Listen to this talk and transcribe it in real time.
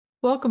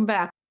Welcome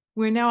back.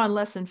 We're now on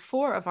lesson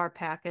 4 of our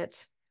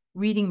packet,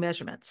 reading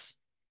measurements.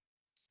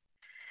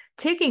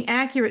 Taking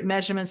accurate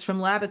measurements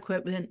from lab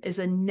equipment is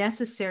a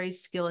necessary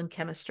skill in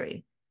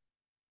chemistry.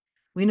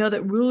 We know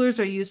that rulers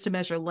are used to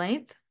measure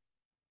length.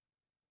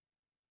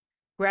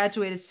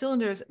 Graduated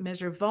cylinders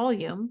measure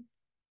volume,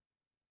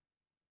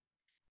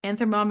 and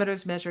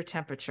thermometers measure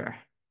temperature.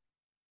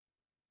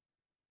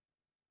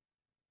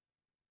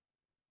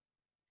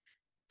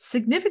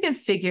 Significant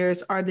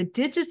figures are the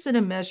digits in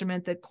a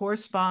measurement that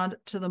correspond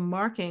to the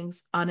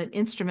markings on an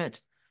instrument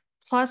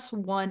plus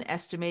one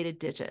estimated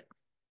digit.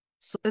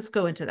 So let's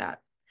go into that.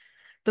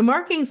 The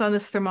markings on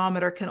this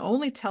thermometer can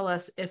only tell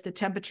us if the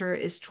temperature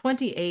is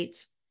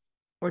 28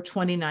 or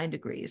 29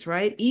 degrees,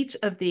 right? Each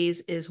of these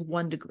is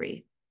 1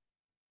 degree.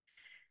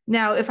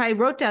 Now, if I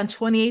wrote down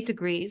 28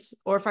 degrees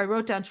or if I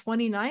wrote down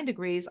 29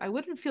 degrees, I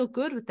wouldn't feel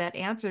good with that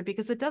answer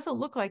because it doesn't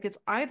look like it's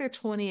either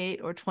 28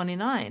 or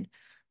 29.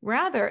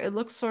 Rather, it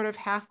looks sort of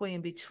halfway in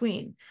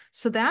between.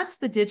 So that's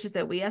the digit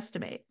that we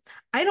estimate.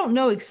 I don't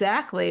know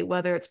exactly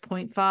whether it's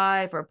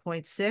 0.5 or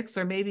 0.6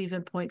 or maybe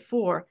even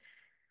 0.4,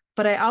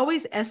 but I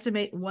always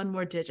estimate one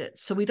more digit.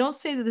 So we don't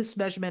say that this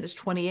measurement is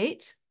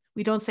 28.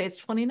 We don't say it's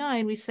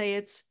 29. We say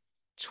it's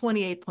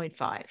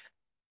 28.5.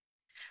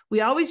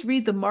 We always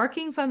read the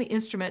markings on the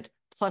instrument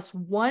plus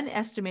one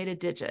estimated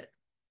digit.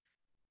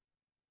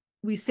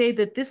 We say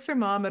that this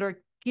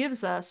thermometer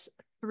gives us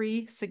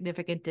 3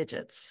 significant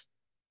digits.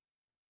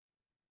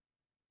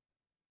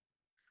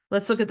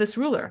 Let's look at this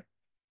ruler.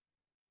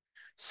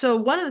 So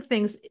one of the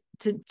things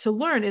to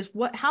learn is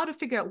how to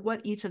figure out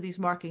what each of these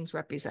markings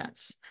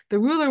represents. The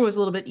ruler was a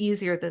little bit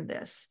easier than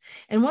this.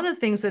 And one of the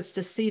things that's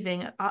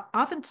deceiving,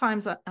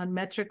 oftentimes on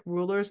metric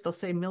rulers, they'll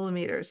say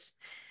millimeters,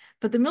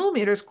 but the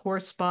millimeters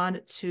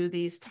correspond to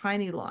these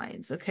tiny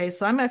lines. Okay,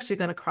 so I'm actually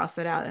going to cross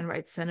that out and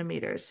write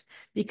centimeters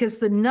because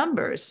the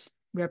numbers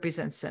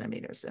represent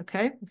centimeters.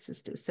 Okay, let's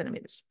just do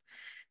centimeters.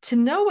 To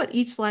know what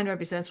each line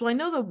represents, well, I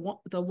know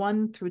the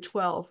 1 through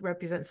 12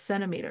 represent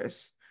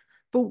centimeters,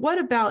 but what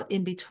about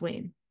in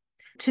between?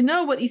 To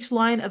know what each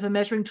line of a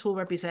measuring tool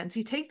represents,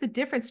 you take the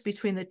difference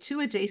between the two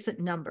adjacent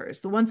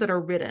numbers, the ones that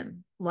are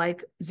written,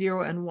 like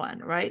 0 and 1,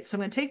 right? So I'm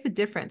going to take the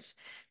difference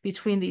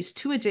between these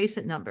two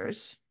adjacent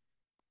numbers.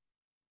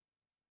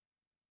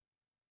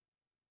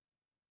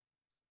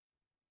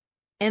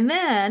 And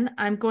then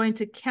I'm going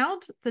to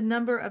count the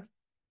number of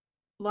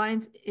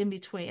lines in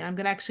between. I'm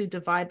going to actually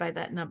divide by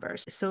that number.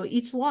 So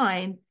each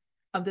line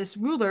of this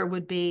ruler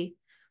would be,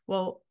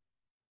 well,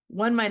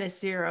 1 minus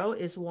 0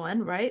 is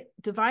 1, right?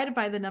 Divided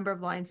by the number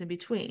of lines in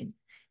between.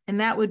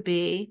 And that would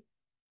be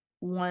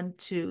 1,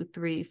 2,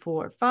 3,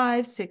 4,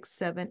 5, 6,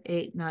 7,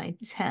 8, 9,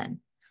 10.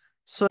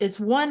 So it's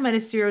 1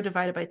 minus 0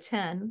 divided by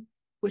 10,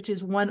 which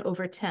is 1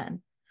 over 10.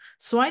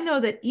 So I know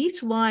that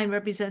each line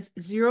represents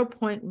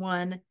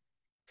 0.1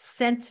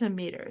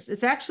 centimeters.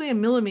 It's actually a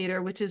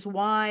millimeter, which is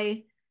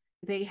why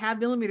they have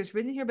millimeters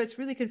written here, but it's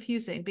really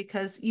confusing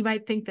because you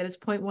might think that it's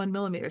 0.1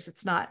 millimeters.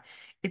 It's not.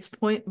 It's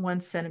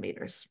 0.1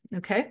 centimeters,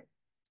 okay?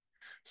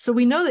 So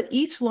we know that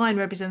each line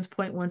represents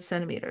 0.1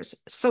 centimeters.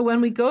 So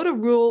when we go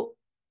to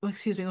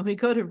when we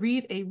go to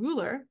read a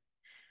ruler,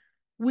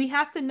 we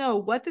have to know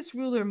what this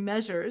ruler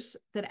measures,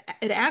 that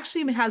it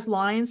actually has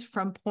lines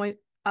from point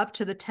up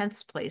to the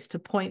 10th place to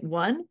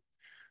 0.1.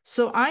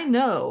 So I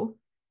know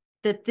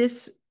that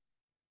this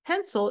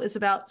pencil is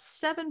about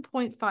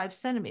 7.5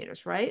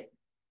 centimeters, right?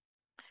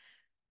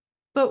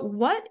 But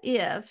what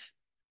if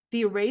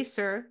the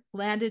eraser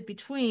landed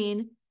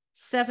between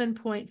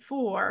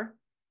 7.4,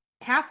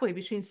 halfway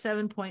between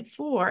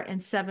 7.4 and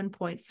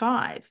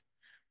 7.5?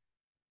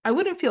 I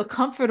wouldn't feel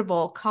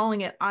comfortable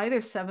calling it either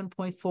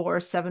 7.4 or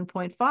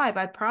 7.5.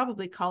 I'd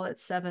probably call it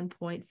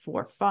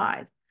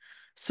 7.45.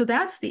 So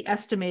that's the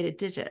estimated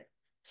digit.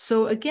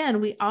 So again,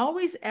 we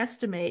always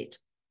estimate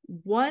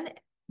one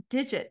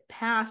digit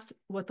past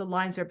what the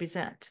lines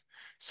represent.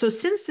 So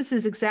since this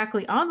is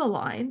exactly on the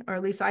line, or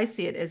at least I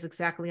see it as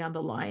exactly on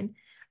the line,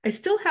 I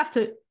still have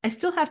to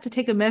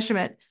take a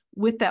measurement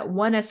with that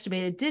one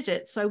estimated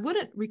digit. So I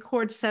wouldn't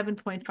record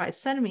 7.5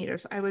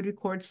 centimeters. I would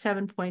record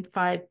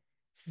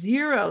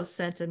 7.50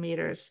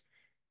 centimeters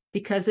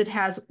because it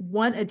has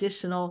one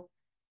additional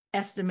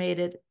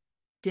estimated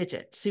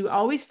digit. So you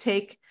always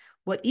take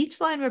what each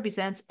line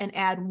represents and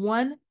add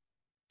one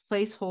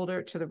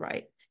placeholder to the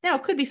right. Now,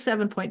 it could be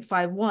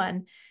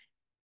 7.51.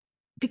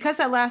 Because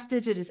that last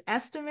digit is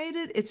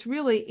estimated, it's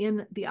really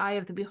in the eye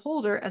of the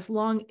beholder as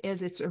long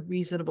as it's a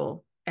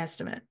reasonable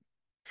estimate.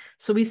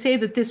 So we say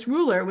that this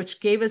ruler, which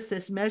gave us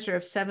this measure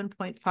of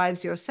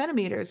 7.50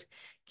 centimeters,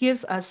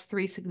 gives us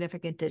 3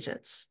 significant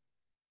digits.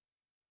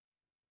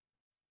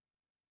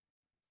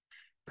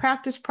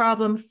 Practice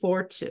problem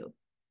 4.2.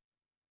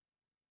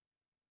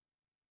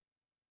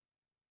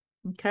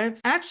 Okay,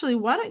 actually,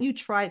 why don't you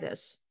try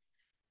this?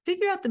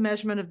 Figure out the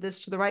measurement of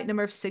this to the right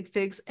number of sig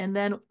figs, and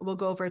then we'll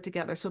go over it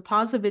together. So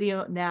pause the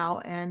video now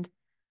and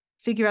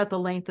figure out the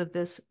length of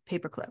this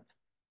paperclip.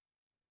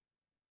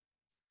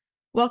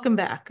 Welcome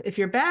back. If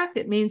you're back,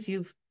 it means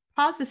you've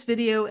paused this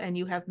video and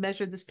you have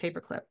measured this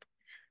paperclip.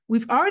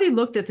 We've already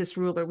looked at this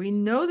ruler. We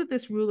know that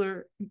this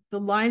ruler, the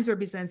lines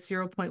represent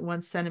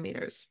 0.1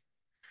 centimeters.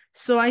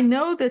 So I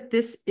know that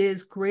this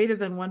is greater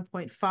than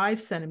 1.5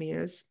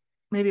 centimeters,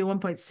 maybe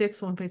 1.6,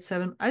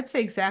 1.7. I'd say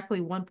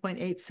exactly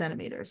 1.8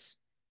 centimeters.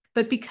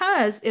 But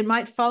because it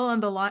might fall on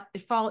the line,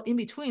 it fall in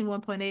between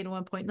 1.8 and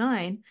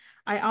 1.9,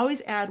 I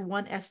always add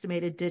one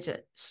estimated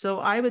digit. So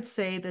I would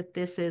say that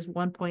this is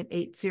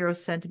 1.80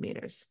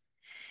 centimeters.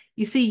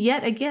 You see,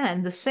 yet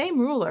again, the same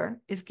ruler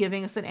is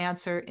giving us an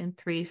answer in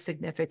three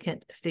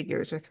significant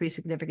figures or three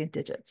significant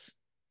digits.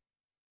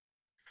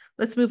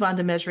 Let's move on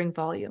to measuring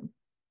volume.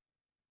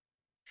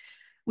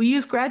 We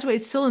use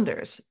graduated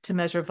cylinders to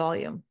measure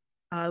volume.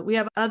 We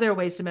have other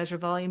ways to measure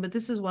volume, but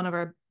this is one of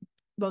our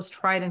most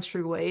tried and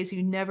true ways.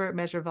 You never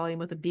measure volume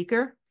with a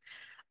beaker.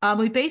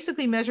 We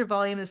basically measure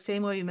volume the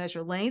same way we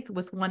measure length,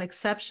 with one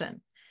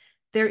exception.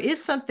 There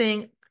is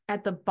something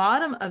at the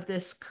bottom of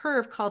this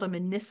curve called a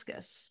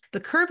meniscus.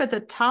 The curve at the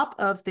top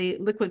of the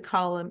liquid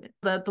column,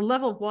 the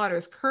level of water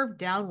is curved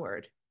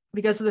downward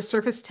because of the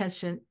surface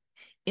tension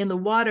in the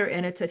water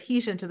and its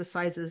adhesion to the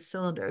sides of the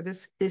cylinder.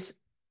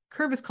 This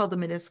curve is called the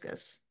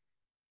meniscus.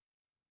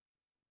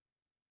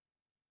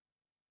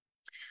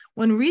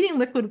 When reading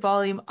liquid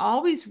volume,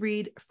 always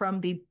read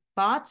from the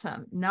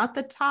bottom, not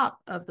the top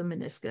of the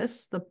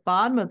meniscus, the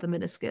bottom of the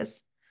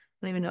meniscus.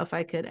 I don't even know if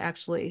I could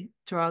actually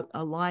draw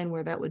a line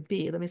where that would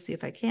be. Let me see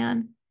if I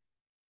can.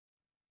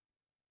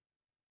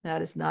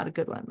 That is not a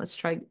good one. Let's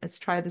try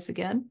this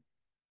again.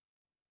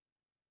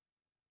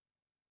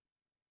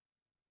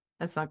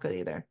 That's not good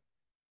either.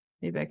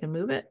 Maybe I can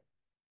move it.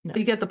 No,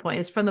 you get the point.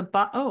 It's from the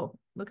bottom. Oh,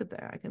 look at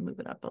there. I can move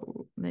it up a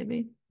little,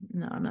 maybe.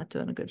 No, I'm not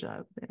doing a good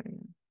job there.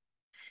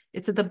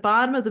 It's at the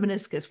bottom of the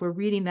meniscus. We're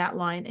reading that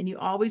line, and you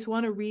always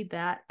want to read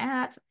that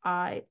at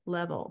eye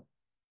level.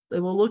 It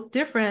will look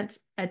different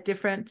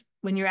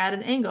when you're at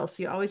an angle,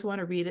 so you always want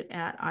to read it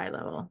at eye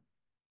level.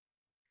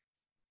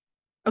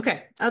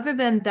 Okay, other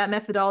than that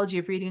methodology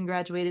of reading a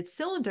graduated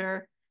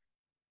cylinder,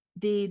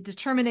 the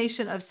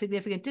determination of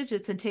significant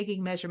digits and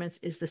taking measurements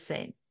is the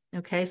same.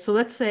 Okay, so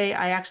let's say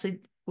I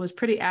actually was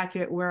pretty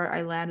accurate where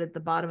I landed the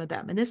bottom of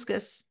that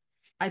meniscus.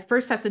 I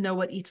first have to know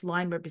what each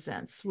line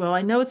represents. Well,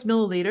 I know it's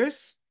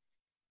milliliters.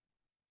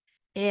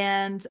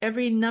 And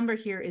every number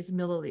here is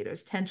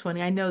milliliters, 10,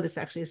 20. I know this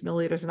actually is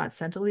milliliters and not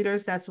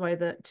centiliters. That's why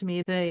to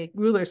me, the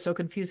ruler is so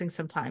confusing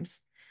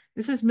sometimes.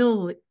 This is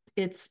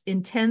it's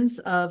in tens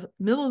of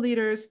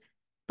milliliters,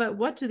 but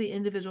what do the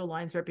individual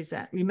lines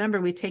represent?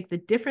 Remember, we take the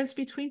difference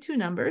between two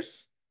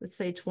numbers, let's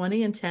say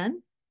 20 and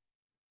 10.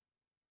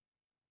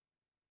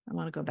 I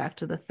want to go back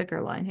to the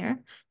thicker line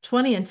here,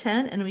 20 and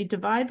 10, and we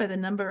divide by the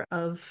number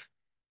of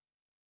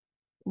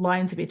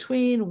lines in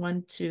between,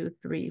 1, 2,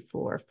 3,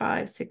 4,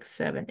 5, 6,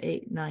 7,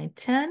 8, 9,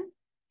 10.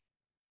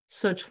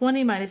 So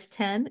 20 minus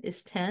 10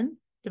 is 10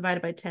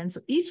 divided by 10.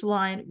 So each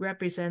line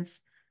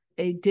represents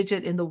a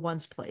digit in the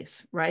ones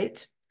place,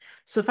 right?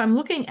 So if I'm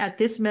looking at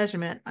this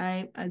measurement,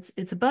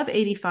 it's above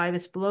 85,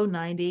 it's below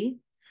 90.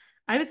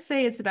 I would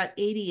say it's about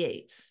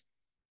 88,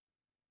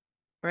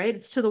 right?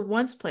 It's to the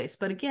ones place.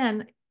 But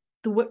again,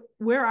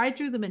 where I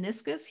drew the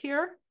meniscus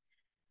here,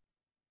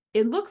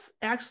 it looks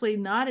actually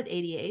not at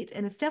 88,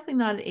 and it's definitely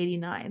not at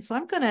 89. So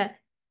I'm going to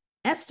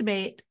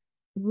estimate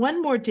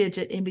one more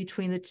digit in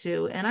between the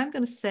two. And I'm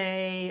going to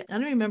say, I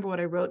don't remember what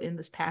I wrote in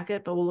this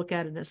packet, but we'll look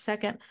at it in a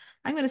second.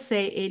 I'm going to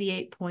say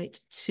 88.2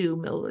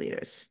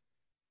 milliliters.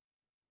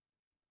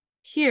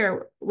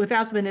 Here,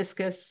 without the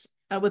meniscus,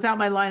 without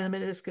my line in the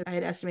meniscus, I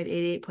had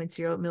estimated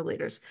 88.0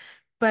 milliliters.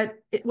 But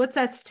what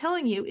that's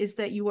telling you is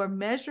that you are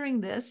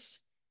measuring this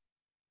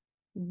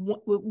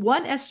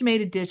one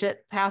estimated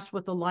digit past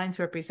what the lines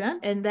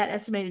represent, and that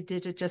estimated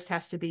digit just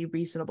has to be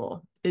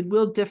reasonable. It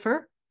will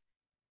differ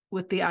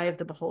with the eye of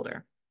the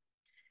beholder.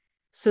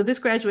 So this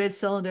graduated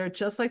cylinder,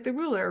 just like the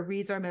ruler,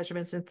 reads our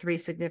measurements in three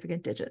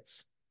significant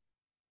digits.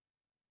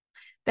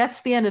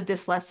 That's the end of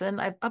this lesson.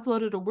 I've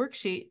uploaded a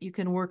worksheet you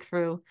can work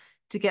through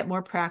to get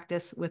more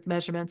practice with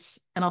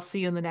measurements, and I'll see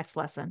you in the next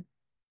lesson.